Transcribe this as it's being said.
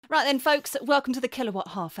Right then, folks, welcome to the Kilowatt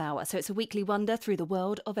Half Hour. So it's a weekly wander through the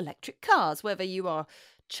world of electric cars, whether you are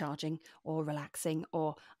charging or relaxing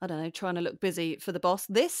or, I don't know, trying to look busy for the boss.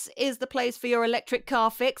 This is the place for your electric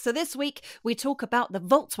car fix. So this week we talk about the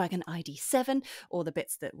Volkswagen ID.7, or the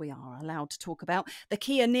bits that we are allowed to talk about, the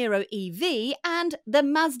Kia Niro EV and the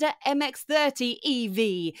Mazda MX-30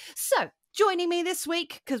 EV. So joining me this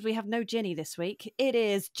week, because we have no Jenny this week, it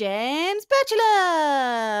is James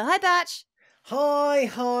Batchelor. Hi, Batch.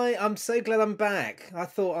 Hi, I'm so glad I'm back. I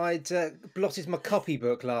thought I'd blotted my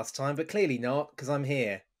copybook last time, but clearly not, because I'm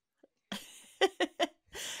here.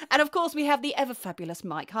 And of course, we have the ever fabulous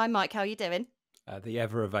Mike. Hi, Mike. How are you doing? The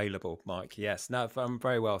ever available Mike. Yes, no, I'm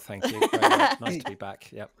very well, thank you. Very well. Nice to be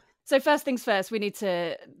back. Yep. So first things first, we need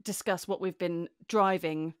to discuss what we've been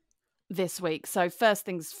driving this week. So first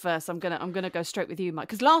things first, I'm gonna go straight with you, Mike,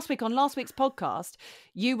 because last week's podcast,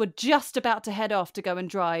 you were just about to head off to go and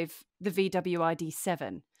drive the VW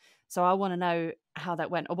ID.7. So I want to know how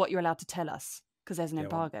that went, or what you're allowed to tell us, because there's an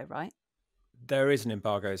embargo, right? There is an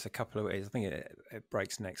embargo. It's a couple of. I think it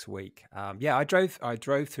breaks next week. I drove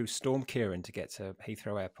through Storm Ciarán to get to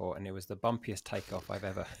Heathrow Airport, and it was the bumpiest takeoff I've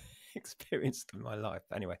ever experienced in my life.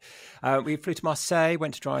 Anyway, we flew to Marseille,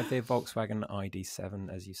 went to drive the Volkswagen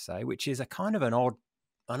ID.7, as you say, which is a kind of an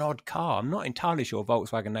odd car. I'm not entirely sure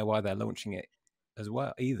Volkswagen know why they're launching it as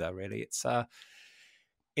well either. Really,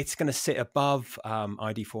 it's going to sit above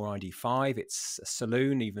ID.4, ID.5. It's a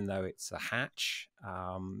saloon, even though it's a hatch.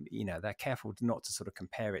 They're careful not to sort of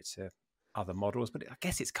compare it to other models, but I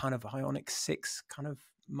guess it's kind of Ioniq 6 kind of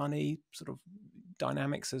money sort of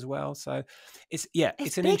dynamics as well. So it's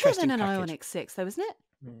an interesting than an package. Ioniq 6, though, isn't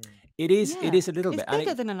it? It is. Yeah. It is a little bit. It's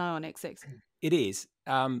bigger than an Ioniq 6. It is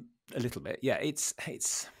a little bit. Yeah, it's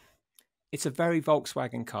a very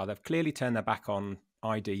Volkswagen car. They've clearly turned their back on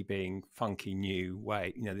ID being funky new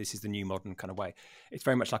way. This is the new modern kind of way. It's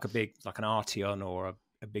very much like an Arteon or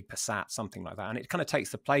a big Passat, something like that. And it kind of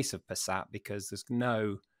takes the place of Passat because there's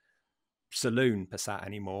no saloon Passat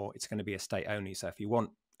anymore. It's going to be estate only. So if you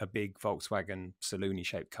want a big Volkswagen saloony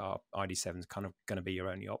shaped car, ID.7 is kind of going to be your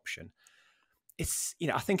only option. It's,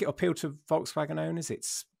 I think it'll appeal to Volkswagen owners. It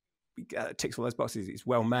ticks all those boxes. It's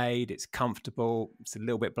well made. It's comfortable. It's a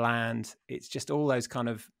little bit bland. It's just all those kind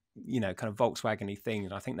of Volkswagen-y things.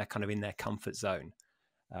 And I think they're kind of in their comfort zone.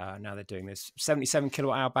 Now they're doing this 77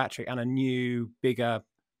 kilowatt hour battery and a new, bigger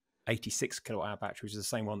 86 kilowatt hour battery, which is the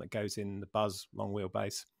same one that goes in the Buzz long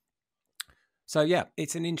wheelbase. So yeah,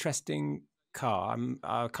 it's an interesting car.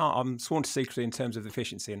 I'm sworn to secrecy in terms of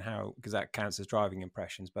efficiency and how, because that counts as driving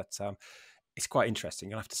impressions, but it's quite interesting.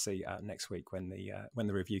 You'll have to see next week when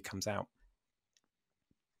the review comes out.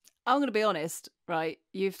 I'm going to be honest, right?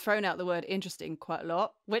 You've thrown out the word interesting quite a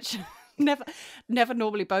lot, which never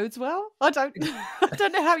normally bodes well. I don't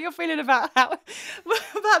know how you're feeling about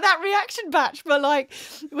that reaction, Batch, but like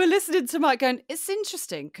we're listening to Mike going, it's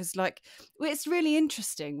interesting because it's really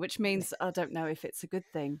interesting, which means I don't know if it's a good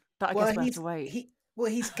thing, but I guess we'll have to wait.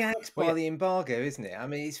 He's gagged by the embargo, isn't it? I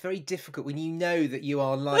mean, it's very difficult when you know that you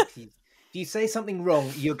are likely. If you say something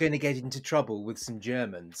wrong, you're going to get into trouble with some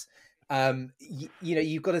Germans.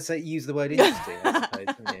 You've got to use the word interesting, I suppose,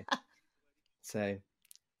 haven't you? So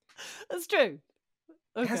that's true.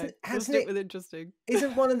 Okay, hasn't it with interesting?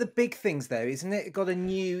 Isn't one of the big things though? Isn't it got a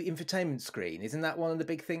new infotainment screen? Isn't that one of the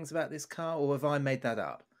big things about this car, or have I made that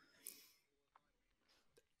up?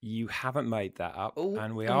 You haven't made that up,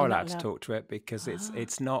 and we are allowed to talk to it because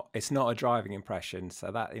it's not a driving impression.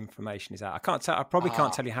 So that information is out. I probably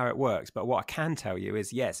can't tell you how it works, but what I can tell you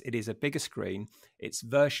is yes, it is a bigger screen. It's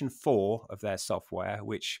version 4 of their software,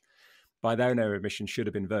 which by their own admission should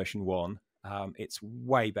have been version 1. It's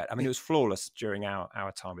way better. I mean, it was flawless during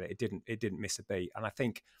our time, but it didn't miss a beat. And I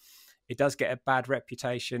think it does get a bad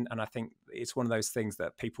reputation, and I think it's one of those things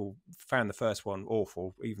that people found the first one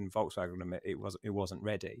awful. Even Volkswagen admit it wasn't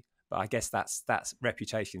ready. But I guess that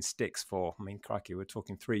reputation sticks for. I mean, crikey, we're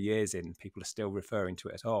talking 3 years in, people are still referring to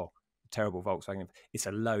it as terrible Volkswagen. It's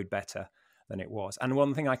a load better than it was. And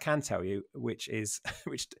one thing I can tell you, which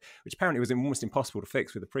apparently was almost impossible to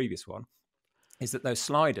fix with the previous one, is that those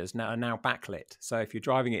sliders are now backlit. So if you're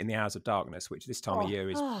driving it in the hours of darkness, which this time of year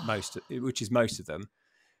is most of them,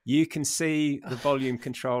 you can see the volume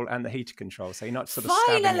control and the heater control. So you're not sort of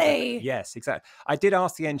finally. Yes, exactly. I did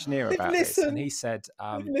ask the engineer about this, and he said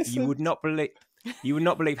you would not believe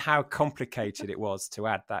how complicated it was to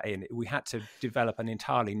add that in. We had to develop an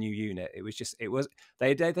entirely new unit. It was it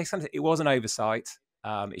was an oversight.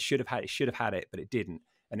 It should have had it, but it didn't,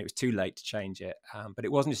 and it was too late to change it. But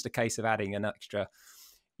it wasn't just a case of adding an extra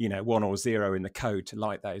 1 or 0 in the code to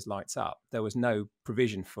light those lights up. There was no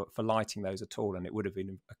provision for lighting those at all, and it would have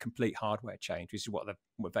been a complete hardware change, which is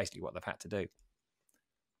basically what they've had to do.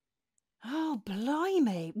 Oh,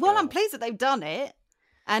 blimey. Well, I'm pleased that they've done it.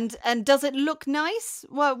 And does it look nice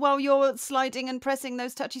while you're sliding and pressing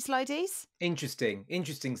those touchy slideys? Interesting.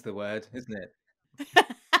 Interesting's the word, isn't it?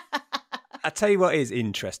 I tell you what is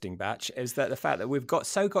interesting, Batch, is that the fact that we've got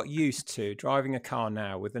used to driving a car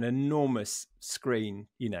now with an enormous screen,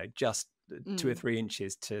 just 2 or 3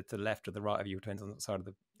 inches to the left or the right of you, depends on the side of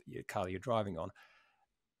the car that you're driving on.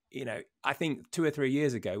 I think 2 or 3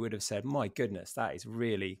 years ago we'd have said, my goodness, that is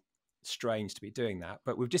really strange to be doing that.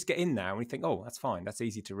 But we just get in now and we think, oh, that's fine, that's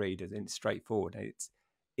easy to read, and it's straightforward.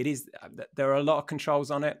 It is. There are a lot of controls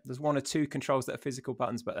on it. There's 1 or 2 controls that are physical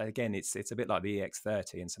buttons, but again, it's a bit like the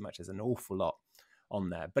EX30 in so much as an awful lot on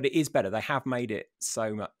there. But it is better. They have made it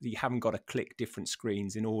so much you haven't got to click different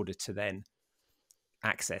screens in order to then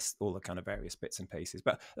access all the kind of various bits and pieces.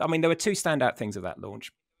 But I mean, there were 2 standout things of that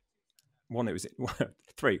launch. 1, it was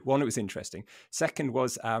 3. 1, it was interesting. Second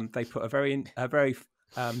was they put a very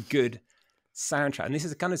good soundtrack, and this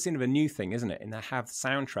is a kind of new thing, isn't it? And they have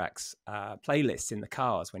soundtracks, playlists in the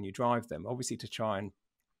cars when you drive them, obviously to try and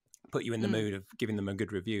put you in the mood of giving them a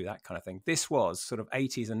good review, that kind of thing. This was sort of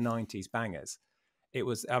 80s and 90s bangers. It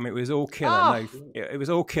was all killer, it was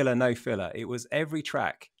all killer, no filler. It was every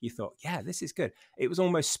track you thought, yeah, this is good. It was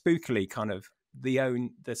almost spookily kind of the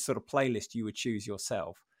sort of playlist you would choose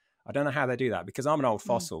yourself. I don't know how they do that, because I'm an old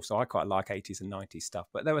fossil, so I quite like 80s and 90s stuff.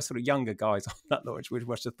 But there were sort of younger guys on that launch, which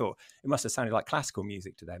must have thought it must have sounded like classical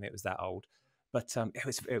music to them. It was that old. But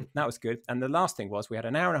that was good. And the last thing was we had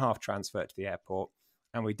an hour and a half transfer to the airport,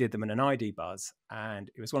 and we did them in an ID Buzz.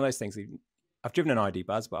 And it was one of those things. I've driven an ID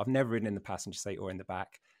Buzz, but I've never ridden in the passenger seat or in the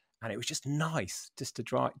back. And it was just nice just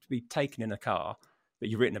to be taken in a car that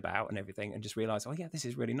you've written about and everything, and just realise, oh yeah, this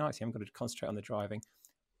is really nice. You haven't got to concentrate on the driving.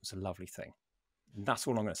 It was a lovely thing. And that's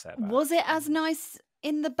all I'm going to say about it. Was it as nice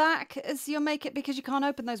in the back as you'll make it, because you can't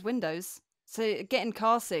open those windows? So getting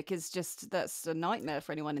car sick that's a nightmare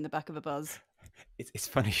for anyone in the back of a Buzz. It's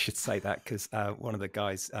funny you should say that, because one of the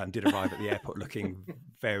guys did arrive at the airport looking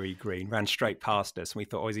very green, ran straight past us, and we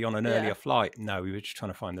thought, oh, is he on an earlier flight? No, we were just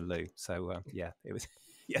trying to find the loo. So it was,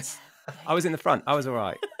 yes. I was in the front. I was all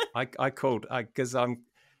right. I called, because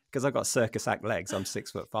I've got circus act legs. I'm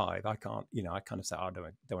 6'5". I can't, I kind of said, I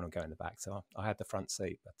don't want to go in the back. So I had the front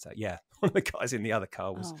seat. But one of the guys in the other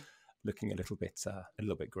car was looking a little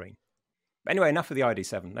bit green. But anyway, enough of the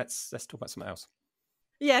ID7. Let's talk about something else.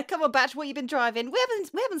 Yeah, come on, Batch. What you been driving? We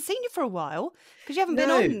haven't seen you for a while, because you haven't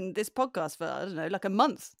been on this podcast for, I don't know, like a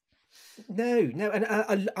month. No,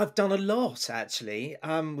 and I've done a lot actually,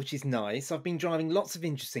 which is nice. I've been driving lots of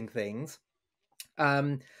interesting things.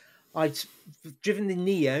 I've driven the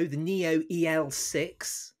Neo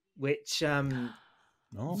EL6, which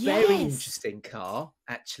very interesting car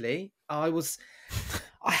actually.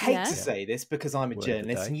 I hate to say this because I'm a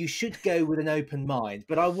journalist, and you should go with an open mind,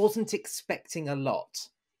 but I wasn't expecting a lot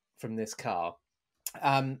from this car,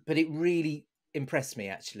 but it really impressed me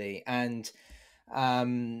actually. And I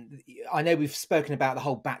know we've spoken about the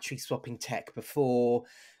whole battery swapping tech before,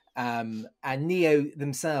 and Neo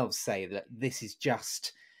themselves say that this is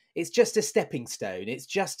it's just a stepping stone. It's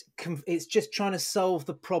just trying to solve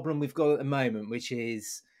the problem we've got at the moment, which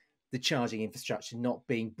is the charging infrastructure not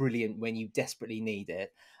being brilliant when you desperately need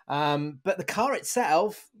it. But the car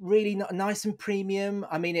itself, really nice and premium.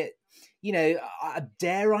 I mean,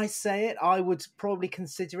 dare I say it, I would probably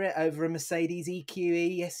consider it over a Mercedes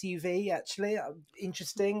EQE SUV, actually.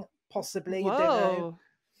 Interesting, possibly. Whoa.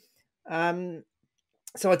 I don't know.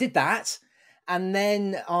 So I did that. And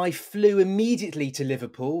then I flew immediately to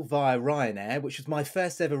Liverpool via Ryanair, which was my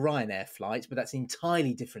first ever Ryanair flight, but that's an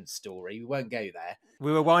entirely different story. We won't go there.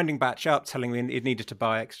 We were winding Batch up, telling him it needed to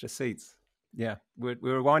buy extra seats. Yeah, we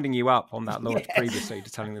were winding you up on that launch previously,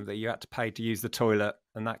 to telling them that you had to pay to use the toilet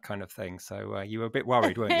and that kind of thing. So you were a bit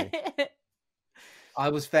worried, weren't you? I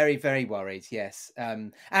was very, very worried, yes.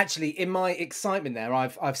 Actually, in my excitement there,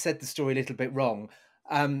 I've said the story a little bit wrong.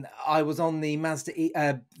 I was on the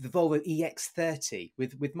the Volvo EX30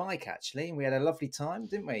 with Mike, actually, and we had a lovely time,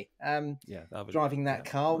 didn't we? Driving that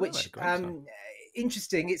car, which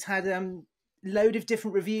interesting. It's had load of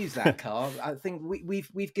different reviews, that car. I think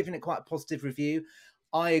we've given it quite a positive review.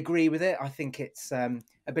 I agree with it. I think it's a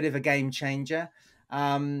bit of a game changer.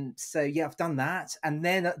 So yeah, I've done that, and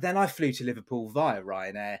then I flew to Liverpool via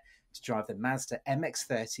Ryanair to drive the Mazda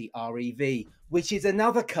MX-30 REV, which is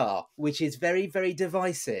another car which is very, very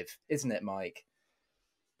divisive, isn't it, Mike?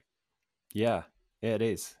 Yeah, it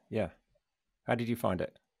is. Yeah. How did you find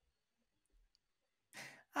it?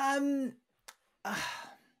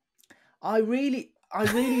 I really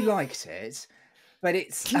liked it, but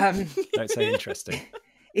it's Don't say interesting.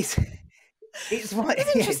 It's one. It's Yeah,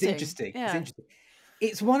 interesting. it's interesting. Yeah. It's interesting.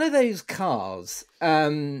 It's one of those cars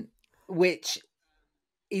which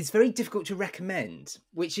is very difficult to recommend,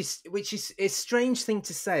 which is a strange thing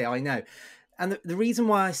to say, I know. And the reason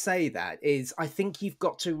why I say that is I think you've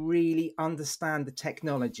got to really understand the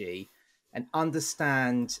technology and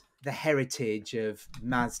understand the heritage of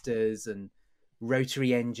Mazdas and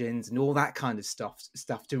rotary engines and all that kind of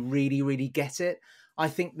stuff to really, really get it. I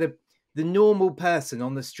think the normal person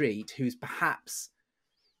on the street who's perhaps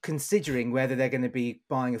considering whether they're going to be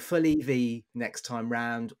buying a full EV next time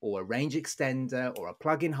round or a range extender or a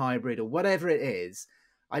plug-in hybrid or whatever it is,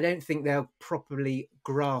 I don't think they'll properly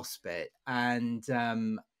grasp it. And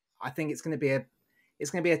I think it's going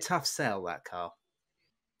to be a tough sell, that car.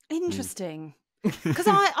 Interesting. Because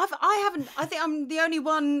I haven't. I think I'm the only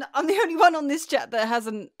one. I'm the only one on this chat that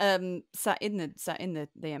hasn't sat in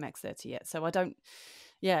the MX-30 yet. So I don't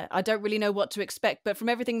really know what to expect. But from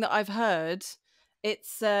everything that I've heard,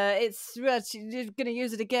 it's you're going to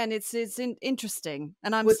use it again. It's interesting,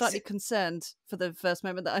 and I'm slightly concerned for the first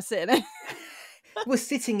moment that I sit in it. Well,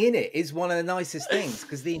 sitting in it is one of the nicest things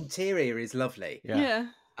because the interior is lovely. Yeah.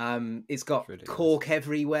 It's got really cork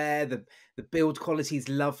everywhere. The build quality is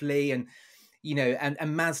lovely, and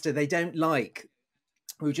and Mazda, they don't like.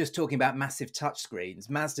 We were just talking about massive touchscreens.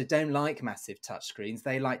 Mazda don't like massive touchscreens.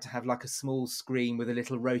 They like to have like a small screen with a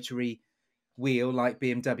little rotary wheel, like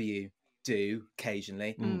BMW do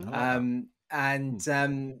occasionally.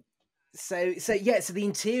 So the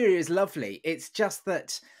interior is lovely. It's just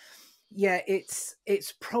that,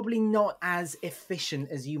 it's probably not as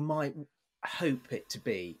efficient as you might hope it to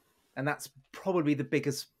be, and that's probably the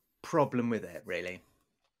biggest problem with it, really.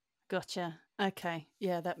 Gotcha. Okay.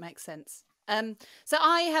 Yeah, that makes sense. So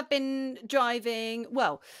I have been driving.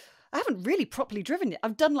 Well, I haven't really properly driven it.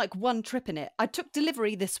 I've done like one trip in it. I took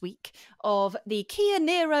delivery this week of the Kia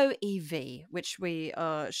Niro EV, which we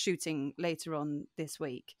are shooting later on this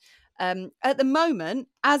week. At the moment,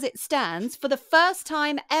 as it stands, for the first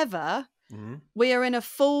time ever, we are in a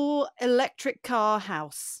full electric car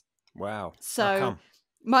house. Wow. So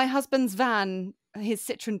my husband's van, his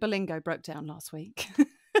Citroen Berlingo, broke down last week.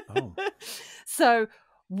 Oh. So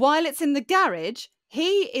while it's in the garage,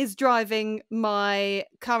 he is driving my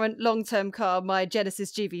current long-term car, my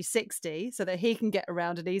Genesis GV60, so that he can get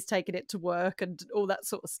around, and he's taking it to work and all that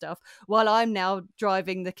sort of stuff, while I'm now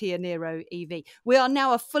driving the Kia Niro EV. We are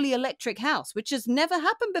now a fully electric house, which has never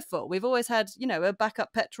happened before. We've always had, a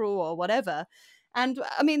backup petrol or whatever. And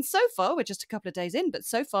I mean, so far, we're just a couple of days in, but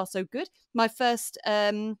so far, so good. My first,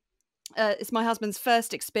 it's my husband's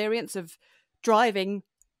first experience of driving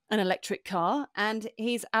an electric car, and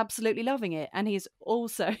he's absolutely loving it. And he's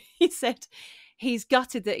also, he said he's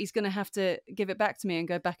gutted that he's going to have to give it back to me and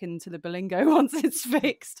go back into the Berlingo once it's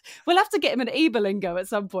fixed. We'll have to get him an e-Berlingo at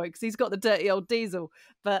some point because he's got the dirty old diesel.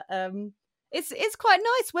 But it's quite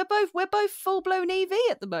nice. We're both full-blown EV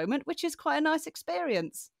at the moment, which is quite a nice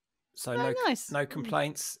experience. So nice. No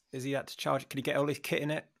complaints. Is he had to charge it? Can he get all his kit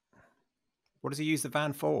in it? What does he use the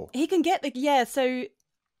van for? He can get so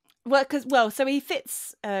he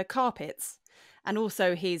fits carpets, and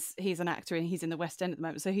also he's an actor and he's in the West End at the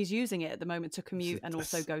moment, so he's using it at the moment to commute and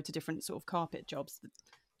also go to different sort of carpet jobs. The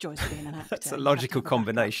joys of being an actor. That's a logical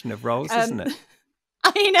combination of roles, isn't it?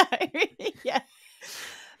 I know, yeah.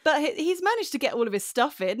 But he's managed to get all of his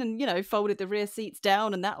stuff in and, folded the rear seats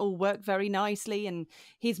down, and that all worked very nicely. And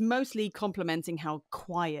he's mostly complimenting how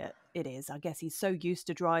quiet it is. I guess he's so used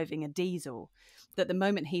to driving a diesel that the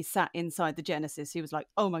moment he sat inside the Genesis, he was like,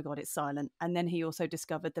 oh my God, it's silent. And then he also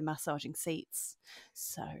discovered the massaging seats.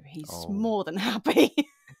 So he's more than happy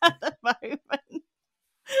at the moment.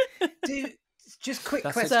 Just quick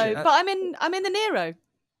question. But I'm in the Niro.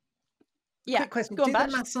 Yeah. Quick question.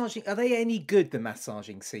 Are they any good, the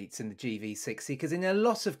massaging seats in the GV60? Because in a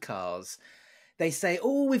lot of cars, they say,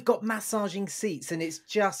 "Oh, we've got massaging seats," and it's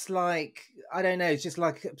just like, I don't know, it's just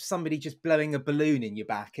like somebody just blowing a balloon in your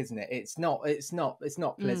back, isn't it? It's not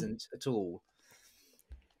pleasant at all.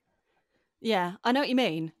 Yeah, I know what you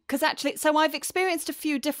mean. Because actually, so I've experienced a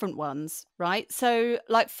few different ones, right? So,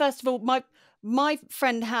 like, first of all, my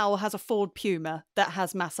friend Hal has a Ford Puma that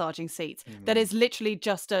has massaging seats. That is literally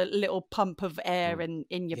just a little pump of air in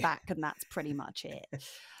your back, and that's pretty much it.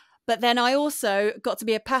 But then I also got to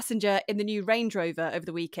be a passenger in the new Range Rover over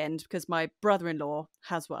the weekend because my brother-in-law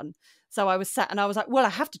has one. So I was sat and I was like, well, I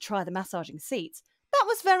have to try the massaging seats. That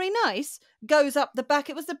was very nice. Goes up the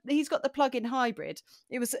back. He's got the plug-in hybrid.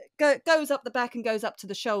 Goes up the back and goes up to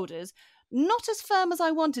the shoulders. Not as firm as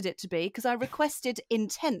I wanted it to be because I requested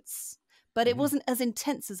intense. but it wasn't as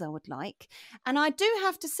intense as I would like. And I do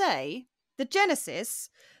have to say, the Genesis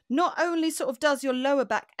not only sort of does your lower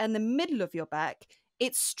back and the middle of your back,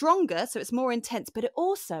 it's stronger, so it's more intense, but it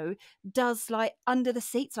also does like under the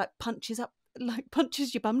seats, like punches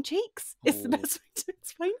your bum cheeks. It's the best way to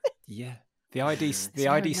explain it. Yeah. The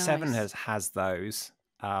ID7 nice. has those.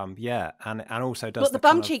 Yeah, and also does the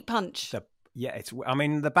bum cheek punch. I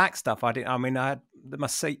mean, the back stuff. I had my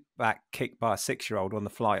seat back kicked by a 6-year-old on the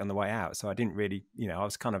flight on the way out, so I didn't really, I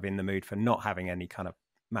was kind of in the mood for not having any kind of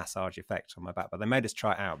massage effect on my back. But they made us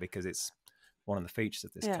try it out because it's one of the features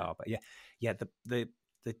of this car. But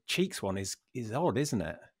the cheeks one is odd, isn't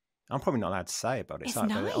it? I'm probably not allowed to say about it. It's nice.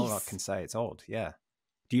 But all I can say, it's odd. Yeah.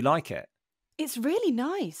 Do you like it? It's really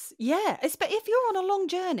nice. Yeah. But if you're on a long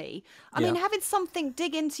journey, I mean, having something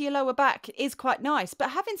dig into your lower back is quite nice,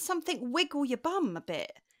 but having something wiggle your bum a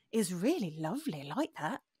bit is really lovely. I like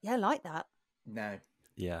that. Yeah, I like that. No.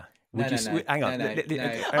 Yeah. Hang on.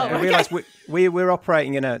 I realise we're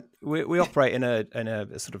operating we operate in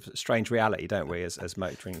a sort of strange reality, don't we, as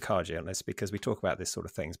motoring and car journalists, because we talk about this sort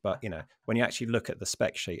of things. But when you actually look at the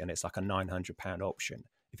spec sheet and it's like a £900 option,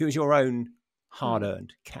 if it was your own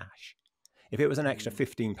hard-earned cash, if it was an extra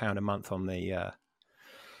 £15 a month on the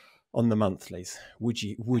monthlies, would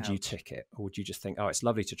you tick it, or would you just think, oh, it's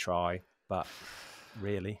lovely to try, but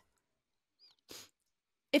really?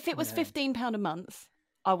 If it was £15 a month,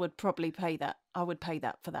 I would probably pay that. I would pay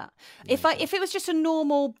that for that. If it was just a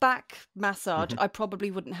normal back massage, I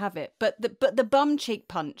probably wouldn't have it. But the bum cheek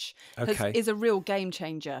punch is a real game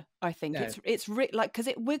changer. I think it's like, because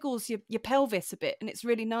it wiggles your pelvis a bit, and it's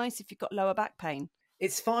really nice if you've got lower back pain.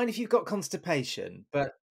 It's fine if you've got constipation,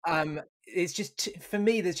 but it's just for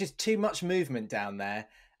me. There's just too much movement down there,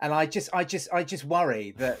 and I just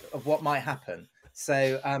worry of what might happen.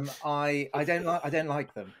 So I don't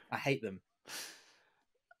like them. I hate them.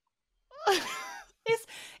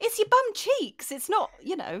 It's your bum cheeks. It's not,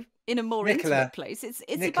 in a more intimate place. It's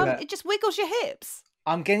your bum. It just wiggles your hips.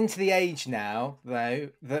 I'm getting to the age now, though,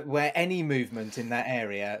 that where any movement in that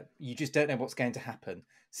area, you just don't know what's going to happen.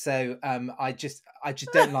 So I just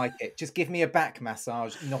don't like it. Just give me a back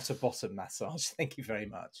massage, not a bottom massage. Thank you very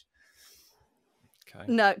much. Okay.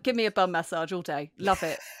 No, give me a bum massage all day. Love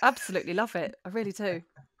it. Absolutely love it. I really do.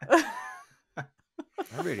 I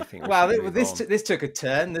really think. Wow, this took a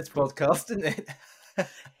turn. This podcast, didn't it? It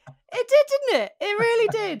did, didn't it? It really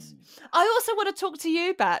did. I also want to talk to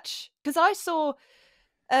you, Batch, because I saw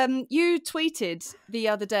you tweeted the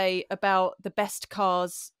other day about the best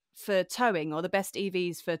cars for towing, or the best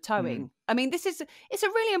EVs for towing. I mean, it's a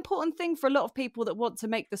really important thing for a lot of people that want to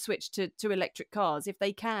make the switch to electric cars, if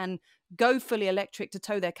they can go fully electric to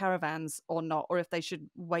tow their caravans or not, or if they should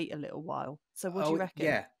wait a little while. So what do you reckon?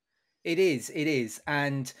 Yeah, it is.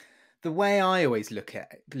 And the way I always look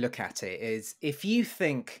at it is, if you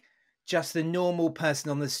think just the normal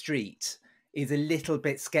person on the street is a little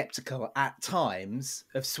bit skeptical at times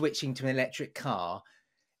of switching to an electric car,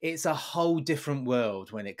 it's a whole different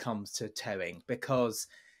world when it comes to towing, because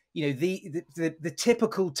the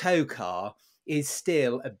typical tow car is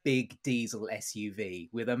still a big diesel SUV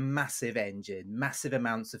with a massive engine, massive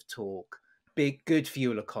amounts of torque, good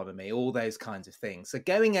fuel economy, all those kinds of things. So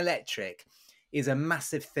going electric is a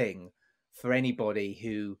massive thing for anybody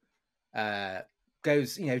who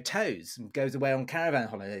tows and goes away on caravan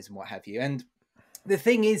holidays and what have you. And the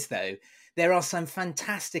thing is, though, there are some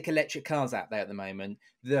fantastic electric cars out there at the moment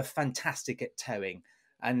that are fantastic at towing.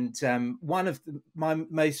 And one of my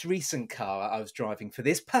most recent car I was driving for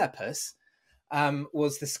this purpose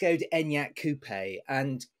was the Skoda Enyaq Coupe,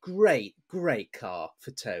 and great car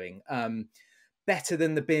for towing. Better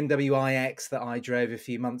than the BMW iX that I drove a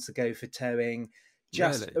few months ago for towing.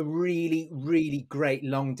 Just a really, really great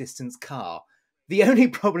long distance car. The only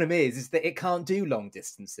problem is that it can't do long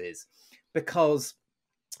distances, because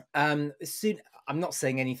I'm not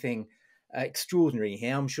saying anything extraordinary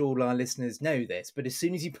here. I'm sure all our listeners know this, but as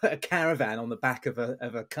soon as you put a caravan on the back of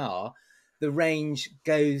a car, the range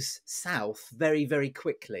goes south very, very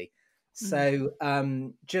quickly. So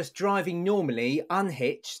just driving normally,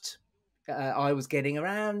 unhitched, I was getting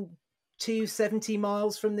around 270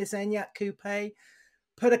 miles from this Enyaq Coupe.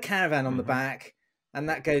 Put a caravan on the back, and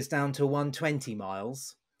that goes down to 120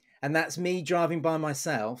 miles. And that's me driving by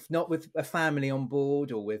myself, not with a family on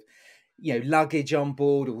board, or with luggage on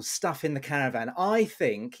board, or stuff in the caravan. I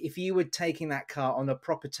think if you were taking that car on a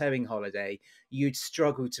proper towing holiday, you'd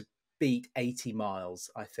struggle to beat 80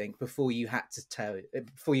 miles, I think, before you had to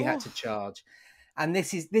had to charge. And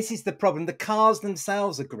this is the problem. The cars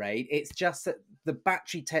themselves are great. It's just that the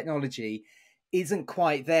battery technology isn't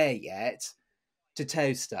quite there yet to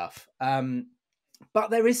tow stuff. But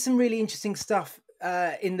there is some really interesting stuff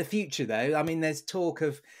in the future, though. I mean, there's talk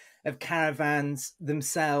of caravans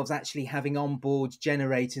themselves actually having onboard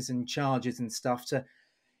generators and chargers and stuff to,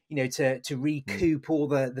 to recoup all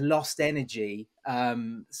the lost energy,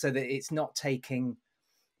 so that it's not taking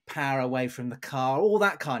power away from the car, all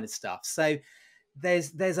that kind of stuff. So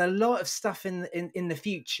there's a lot of stuff in the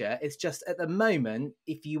future. It's just at the moment,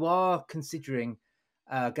 if you are considering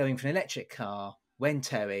going for an electric car when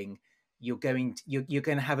towing, you're going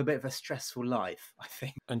to have a bit of a stressful life, I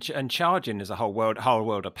think. And charging is a whole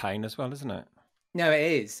world of pain as well, isn't it? No, it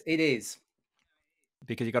is.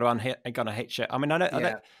 Because you've got to hitch it. I mean, I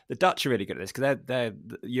know the Dutch are really good at this because they're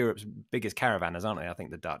Europe's biggest caravanners, aren't they? I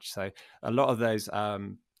think the Dutch. So a lot of those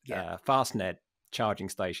Fastned charging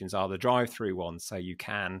stations are the drive-through ones, so you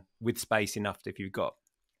can, with space enough if you've got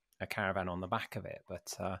a caravan on the back of it.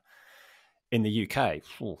 But in the UK,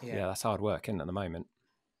 that's hard work, isn't it, at the moment?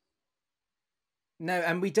 No,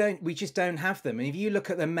 and we just don't have them. And if you look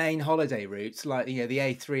at the main holiday routes, like the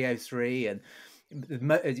A303 and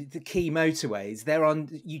the key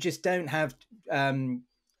motorways, you just don't have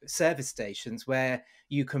service stations where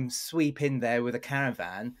you can sweep in there with a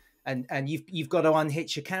caravan, and you've got to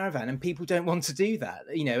unhitch your caravan, and people don't want to do that,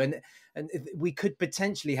 and we could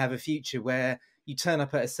potentially have a future where you turn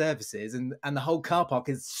up at a services and the whole car park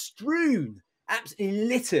is strewn, absolutely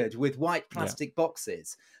littered with white plastic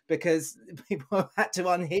boxes, because people have had to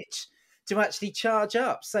unhitch to actually charge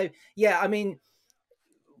up. So, I mean,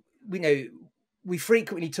 we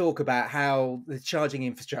frequently talk about how the charging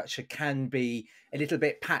infrastructure can be a little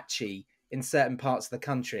bit patchy in certain parts of the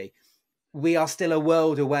country. We are still a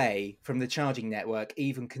world away from the charging network,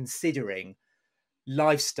 even considering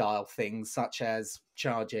lifestyle things such as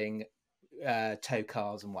charging tow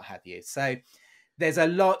cars and what have you. So there's a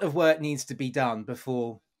lot of work needs to be done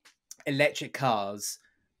before electric cars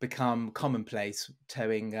become commonplace,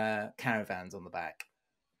 towing caravans on the back.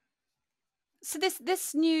 So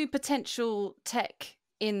this new potential tech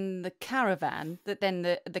in the caravan, that then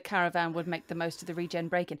the caravan would make the most of the regen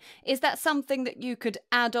braking, is that something that you could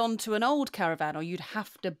add on to an old caravan, or you'd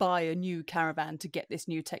have to buy a new caravan to get this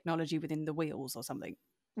new technology within the wheels or something?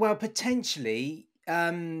 Well, potentially,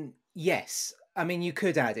 yes. I mean, you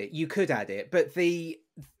could add it, but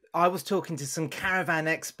I was talking to some caravan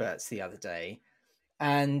experts the other day,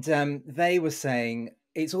 and they were saying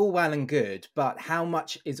it's all well and good, but how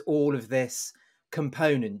much is all of this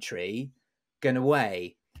componentry going to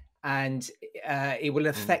weigh? And it will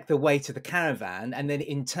affect the weight of the caravan, and then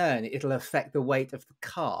in turn, it'll affect the weight of the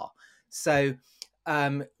car. So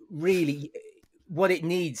really, what it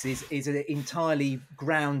needs is an entirely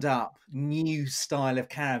ground up new style of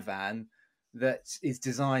caravan that is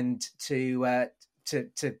designed to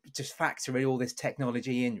factor in all this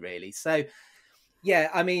technology in, really. So,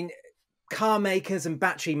 I mean, car makers and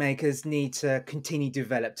battery makers need to continue to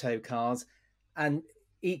develop tow cars, and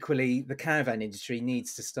equally, the caravan industry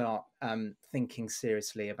needs to start thinking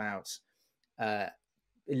seriously about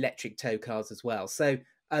electric tow cars as well. So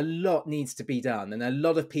a lot needs to be done, and a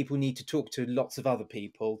lot of people need to talk to lots of other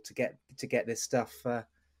people to get this stuff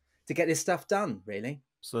done, really.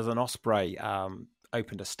 So there's an Osprey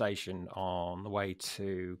opened a station on the way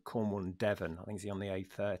to Cornwall and Devon. I think it's on the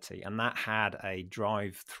A30, and that had a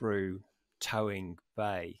drive-through towing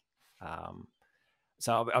bay.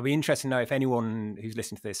 So I'll be interested to know if anyone who's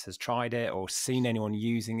listening to this has tried it or seen anyone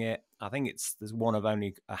using it. I think there's one of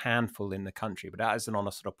only a handful in the country, but that isn't on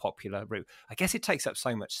a sort of popular route. I guess it takes up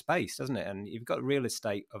so much space, doesn't it? And you've got real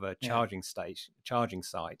estate of a charging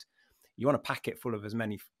site. You want to pack it full of as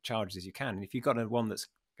many chargers as you can. And if you've got one that's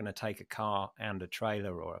going to take a car and a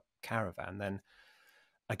trailer or a caravan, then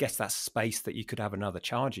I guess that's space that you could have another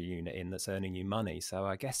charger unit in that's earning you money. So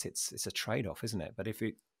I guess it's a trade-off, isn't it? But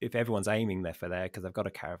if everyone's aiming there because they've got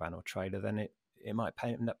a caravan or trailer, then it might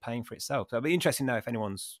end up paying for itself. So it'll be interesting to know if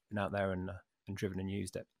anyone's been out there and driven and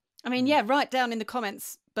used it. I mean, write down in the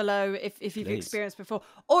comments below if you've experienced before,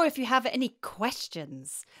 or if you have any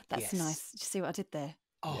questions. That's nice. Did you see what I did there?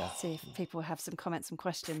 See if people have some comments and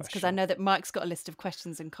questions, because I know that Mike's got a list of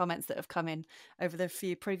questions and comments that have come in over the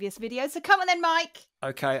few previous videos. So come on then, Mike.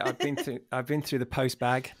 Okay, I've been through the post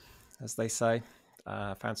bag, as they say.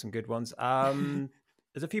 Found some good ones.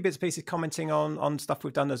 There's a few bits and pieces commenting on stuff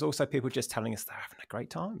we've done. There's also people just telling us they're having a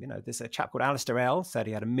great time. There's a chap called Alistair L. said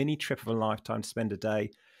he had a mini trip of a lifetime to spend a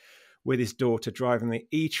day with his daughter driving the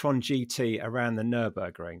e-tron GT around the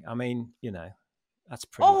Nürburgring. I mean, that's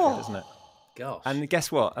pretty good, isn't it? Gosh. And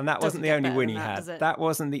guess what? And that wasn't the only win he had. That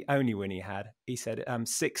wasn't the only win he had. He said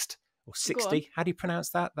Sixt or 60. How do you pronounce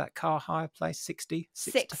that? That car hire place? 60?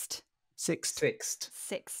 Sixt. Sixt.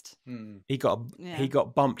 Sixt. He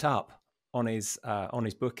got bumped up on his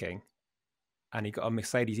booking, and he got a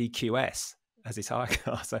Mercedes EQS as his hire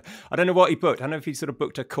car. So I don't know what he booked. I don't know if he sort of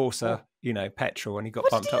booked a Corsa, petrol, and he got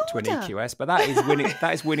bumped up to an EQS. But that is winning.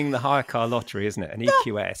 That is winning the hire car lottery, isn't it? An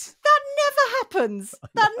EQS. That never happens.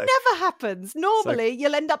 That never happens. Normally,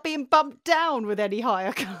 you'll end up being bumped down with any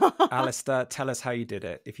hire car. Alistair, tell us how you did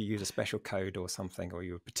it. If you use a special code or something, or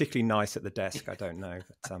you were particularly nice at the desk, I don't know.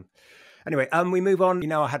 But anyway, we move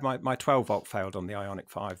on. I had my 12 volt failed on the Ioniq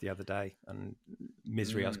 5 the other day, and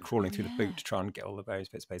misery. I was crawling through the boot to try and get all the various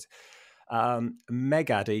bits of space.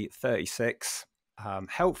 Megaddy 36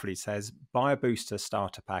 helpfully says, buy a booster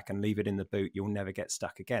starter pack and leave it in the boot. You'll never get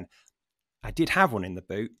stuck again. I did have one in the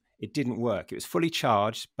boot. It didn't work. It was fully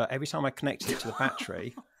charged, but every time I connected it to the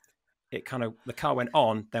battery, the car went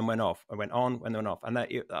on, then went off. I went on, and then went off. And I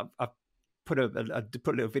put a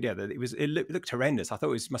little video that it looked horrendous. I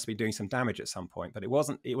thought it must be doing some damage at some point, but it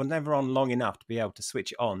wasn't. It was never on long enough to be able to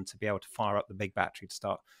switch it on, to be able to fire up the big battery to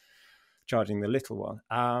start charging the little one.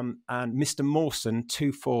 And Mr. Mawson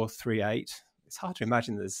 2438. It's hard to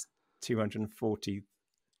imagine there's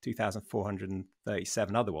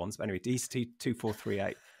 242,437 other ones. But anyway,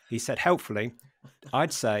 DC2438. He said, helpfully,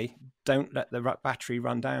 I'd say don't let the battery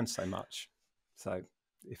run down so much. So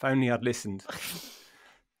if only I'd listened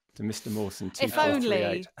to Mr. Mawson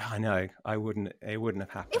 2438. I know. It wouldn't have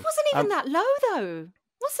happened. It wasn't even that low, though,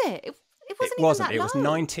 was it? It wasn't. It was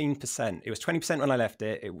 19%. It was 20% when I left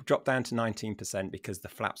it. It dropped down to 19% because the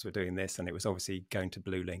flaps were doing this, and it was obviously going to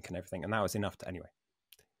Blue Link and everything. And that was enough to, anyway,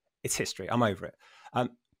 it's history. I'm over it.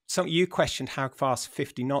 So you questioned how fast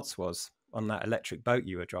 50 knots was on that electric boat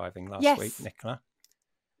you were driving last week, Nicola.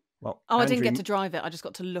 Well, I didn't get to drive it. I just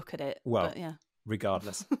got to look at it. Well, but, yeah.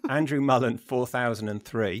 Regardless. Andrew Mullen,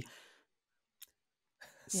 4003,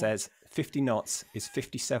 says 50 knots is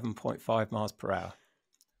 57.5 miles per hour.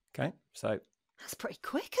 Okay, so that's pretty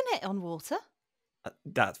quick, isn't it, on water?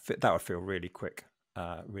 That would feel really quick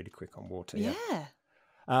on water. Yeah.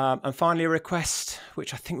 And finally, a request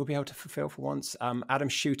which I think we'll be able to fulfil for once. Adam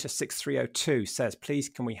Shooter 6302 says, please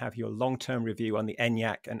can we have your long-term review on the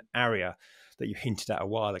Enyaq and Aria that you hinted at a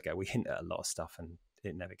while ago? We hint at a lot of stuff and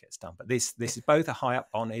it never gets done. But this is both a high up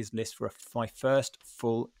on his list for my first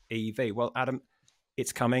full EV. Well, Adam,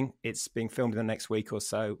 it's coming. It's being filmed in the next week or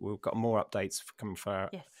so. We've got more updates coming for our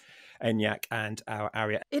Enyaq and our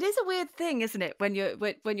Aria. It is a weird thing, isn't it, when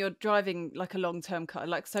you're driving like a long-term car,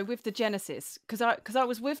 like so with the Genesis, because I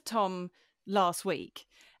was with Tom last week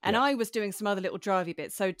and I was doing some other little drivey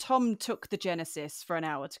bits. So Tom took the Genesis for an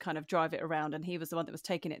hour to kind of drive it around, and he was the one that was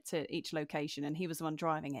taking it to each location, and he was the one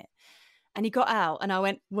driving it. And he got out, and I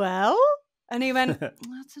went, well. And he went, I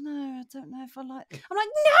don't know if I like. I'm like,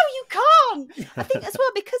 no, you can't. I think as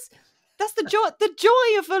well, because that's the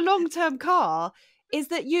joy of a long-term car is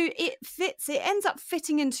that it ends up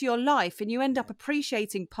fitting into your life, and you end up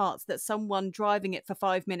appreciating parts that someone driving it for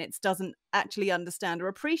 5 minutes doesn't actually understand or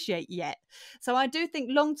appreciate yet. So I do think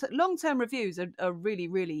long-term reviews are really,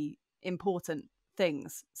 really important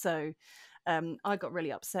things. So I got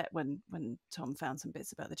really upset when Tom found some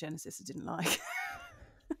bits about the Genesis he didn't like.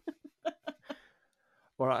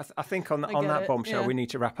 Well, I think on that bombshell, we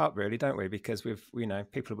need to wrap up, really, don't we? Because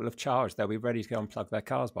people will have charged. They'll be ready to go unplug their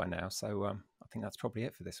cars by now. So I think that's probably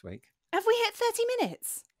it for this week. Have we hit 30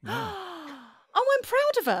 minutes? Yeah. Oh, I'm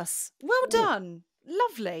proud of us. Well done.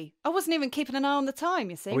 Lovely. I wasn't even keeping an eye on the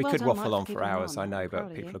time, you see. Well, we could done, waffle on for hours, I know, but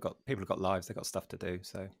Probably, people have got lives, they've got stuff to do.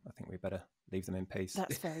 So I think we better leave them in peace.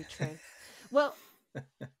 That's very true. Well,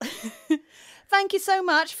 thank you so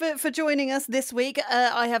much for joining us this week.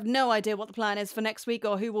 I have no idea what the plan is for next week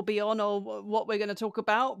or who will be on or what we're going to talk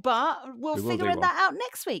about, but we'll figure that out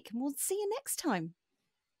next week. And we'll see you next time.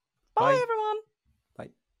 Bye everyone.